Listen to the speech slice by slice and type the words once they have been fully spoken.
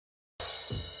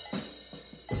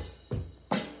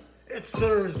It's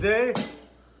Thursday,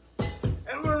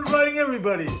 and we're inviting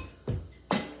everybody.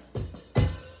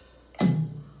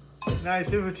 Nice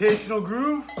invitational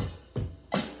groove,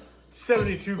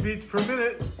 72 beats per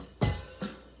minute.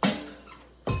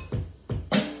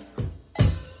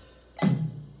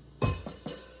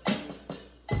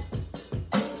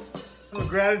 With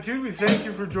gratitude, we thank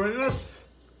you for joining us.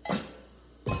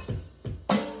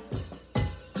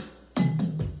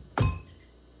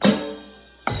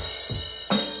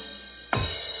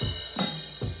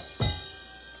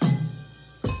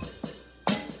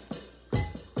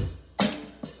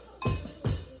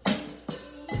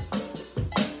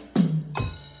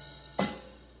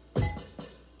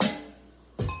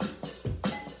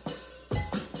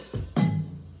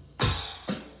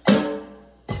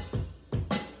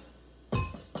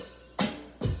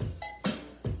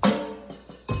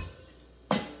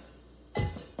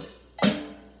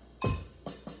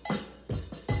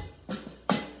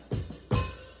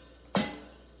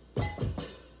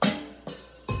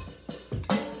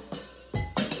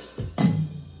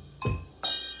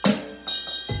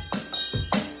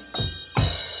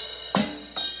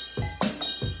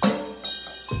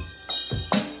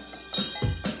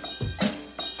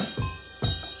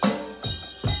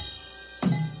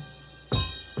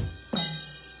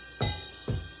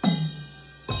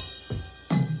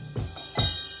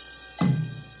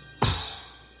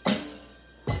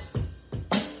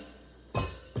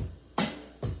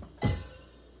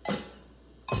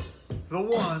 The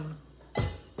one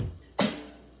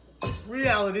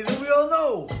reality that we all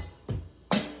know.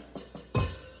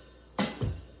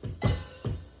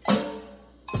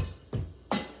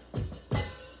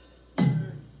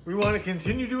 We want to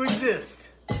continue to exist.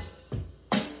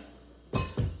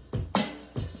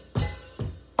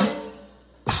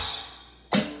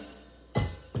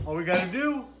 All we got to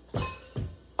do,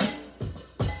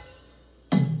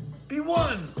 be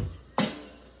one.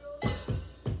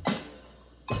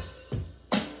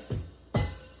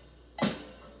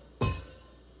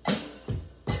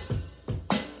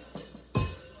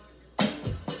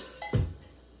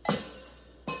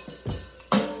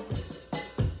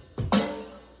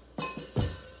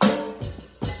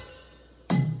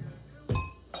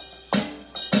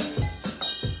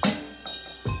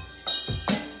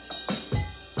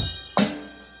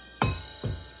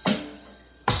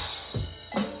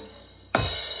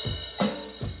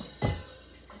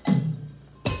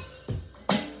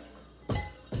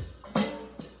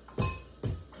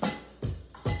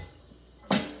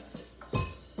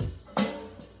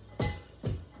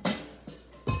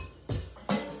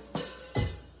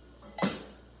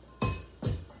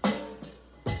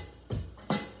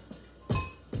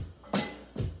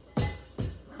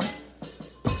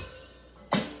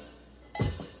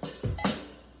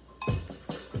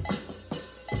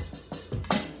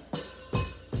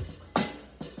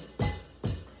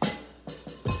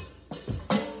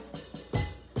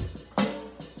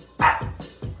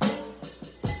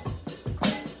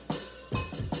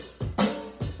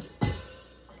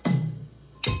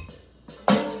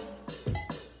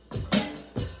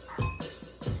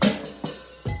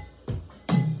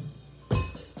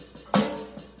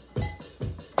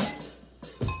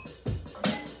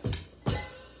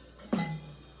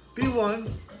 Be one,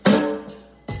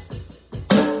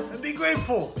 and be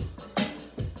grateful.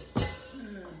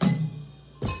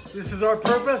 This is our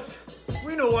purpose.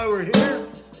 We know why we're here.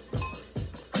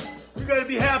 We gotta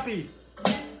be happy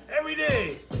every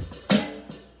day.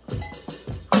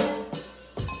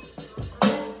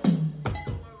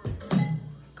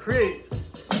 Create.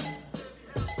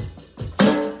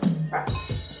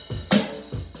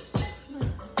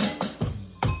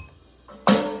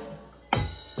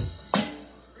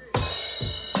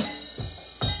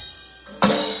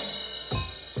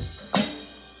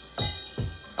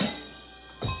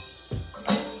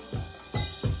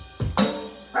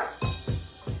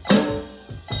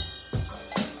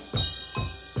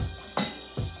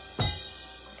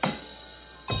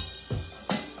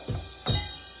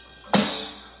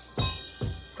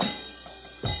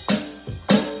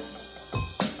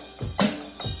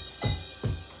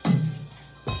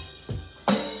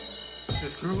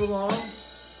 Just groove along.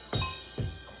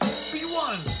 Be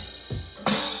one.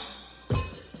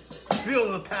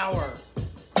 Feel the power.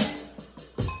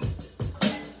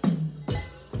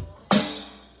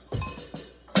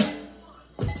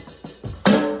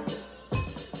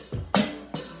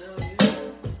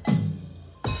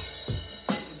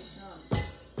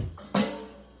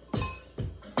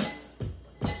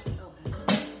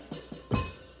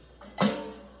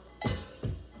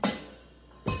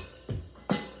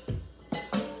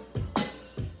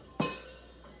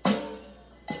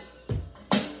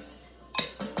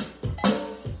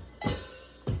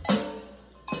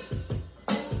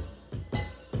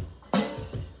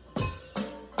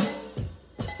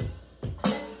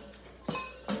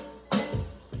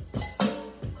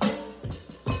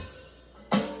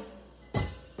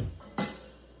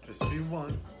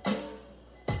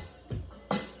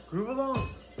 Groove along.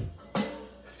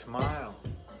 Smile.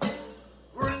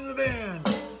 We're in the band.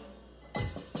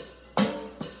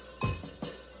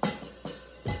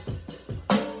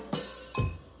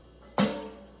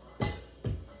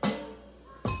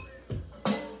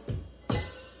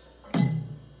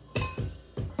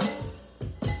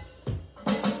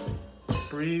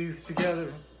 Breathe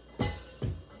together.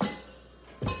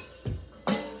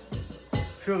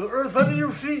 Feel the earth under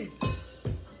your feet.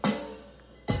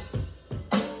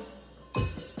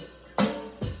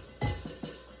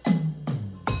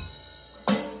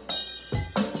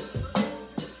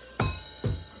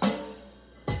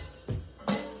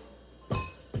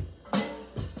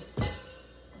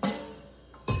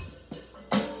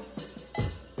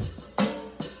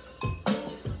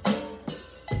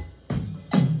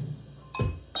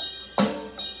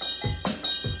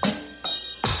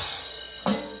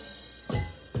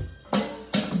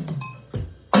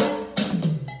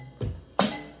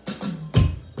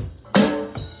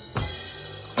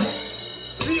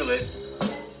 Feel it.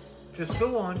 Just the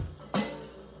one.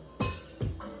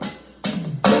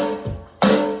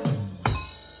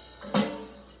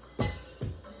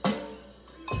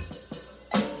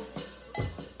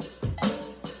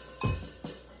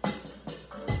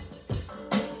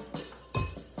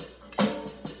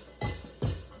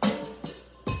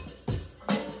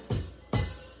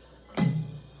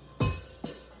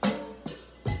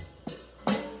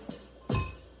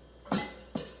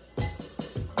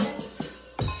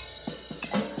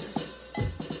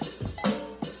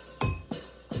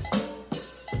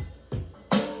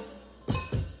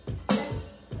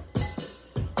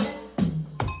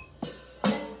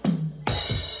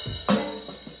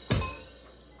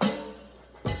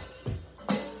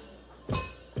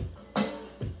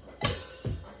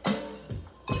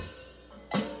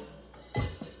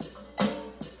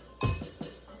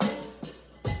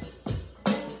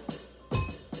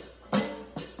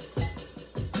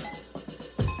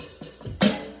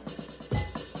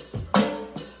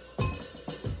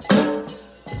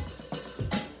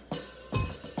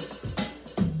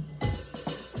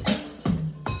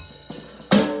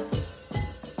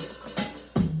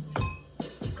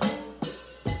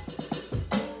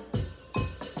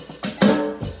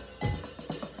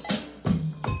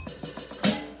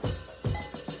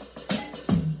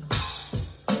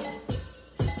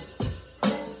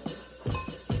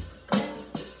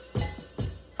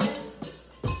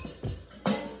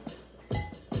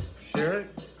 Share it.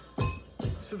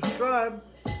 Subscribe.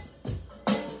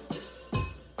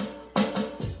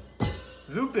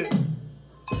 Loop it.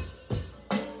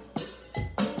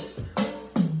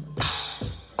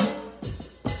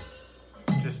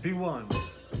 Just be one.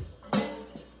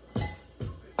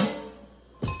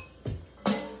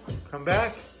 Come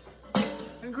back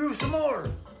and groove some more.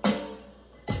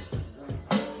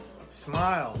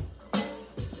 Smile.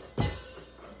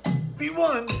 Be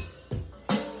one.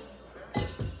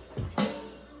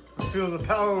 Feel the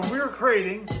power we're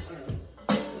creating.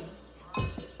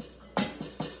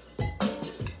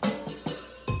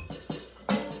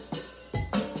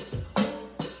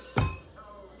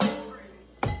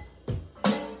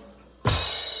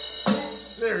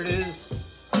 There it is.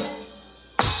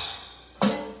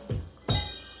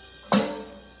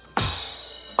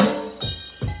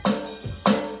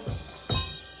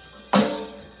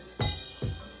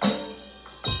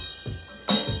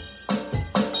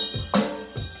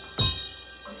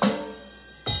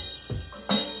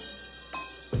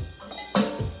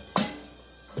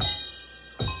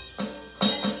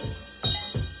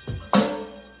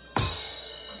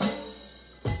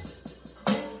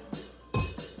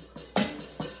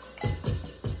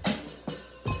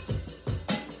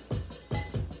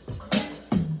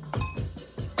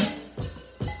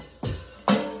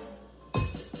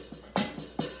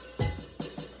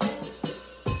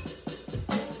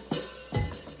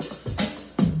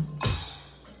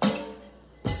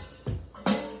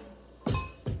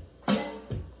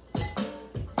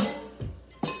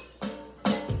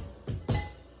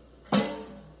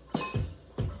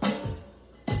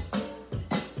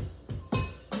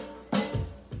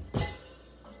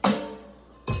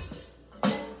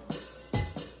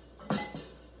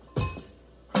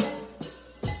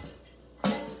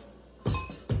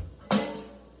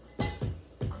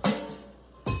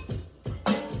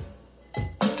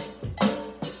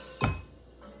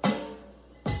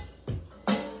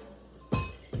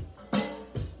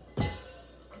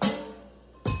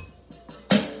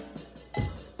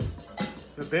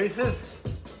 The basis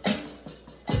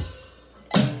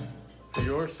for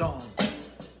your song.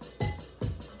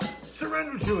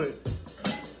 Surrender to it.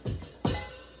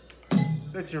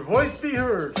 Let your voice be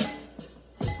heard.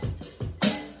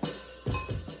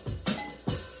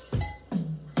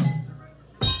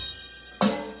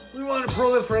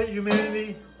 proliferate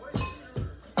humanity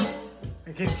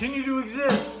and continue to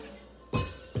exist.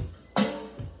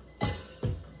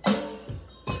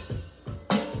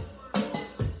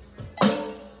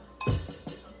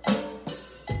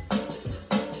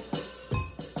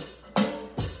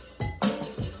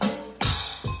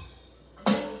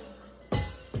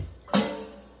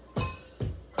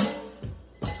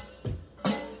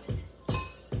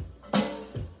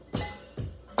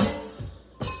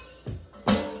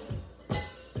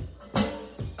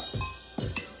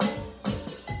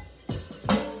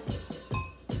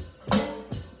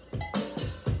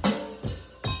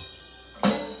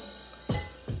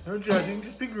 No judging,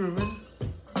 just be grooving.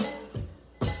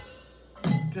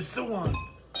 Just the one.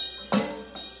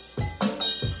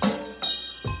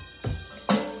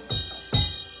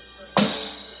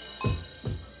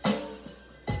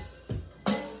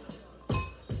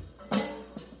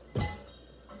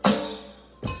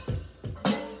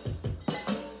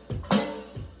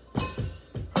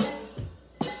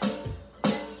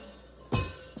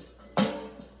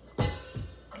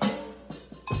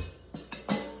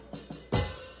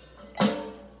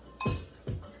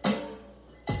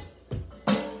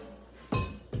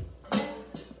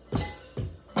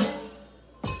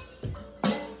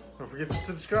 Don't forget to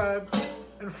subscribe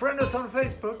and friend us on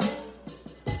Facebook.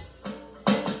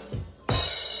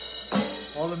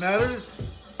 All that matters,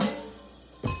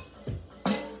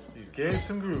 you gave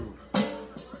some groove.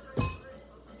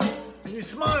 And you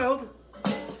smiled.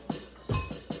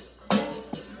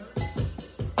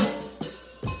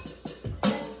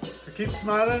 So keep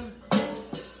smiling,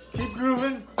 keep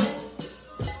grooving.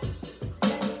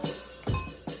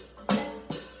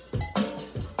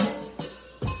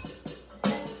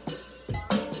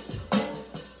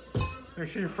 Make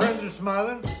sure your friends are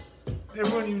smiling.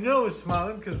 Everyone you know is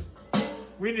smiling, because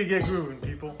we need to get grooving,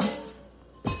 people.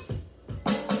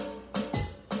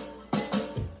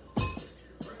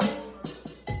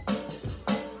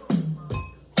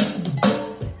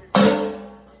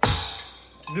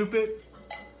 Snoop it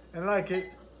and like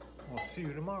it. We'll see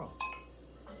you tomorrow.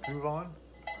 Groove on.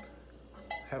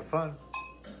 Have fun.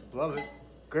 Love it.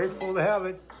 Grateful to have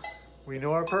it. We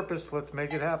know our purpose. Let's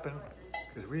make it happen.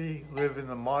 Because we live in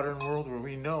the modern world where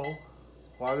we know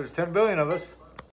why there's 10 billion of us.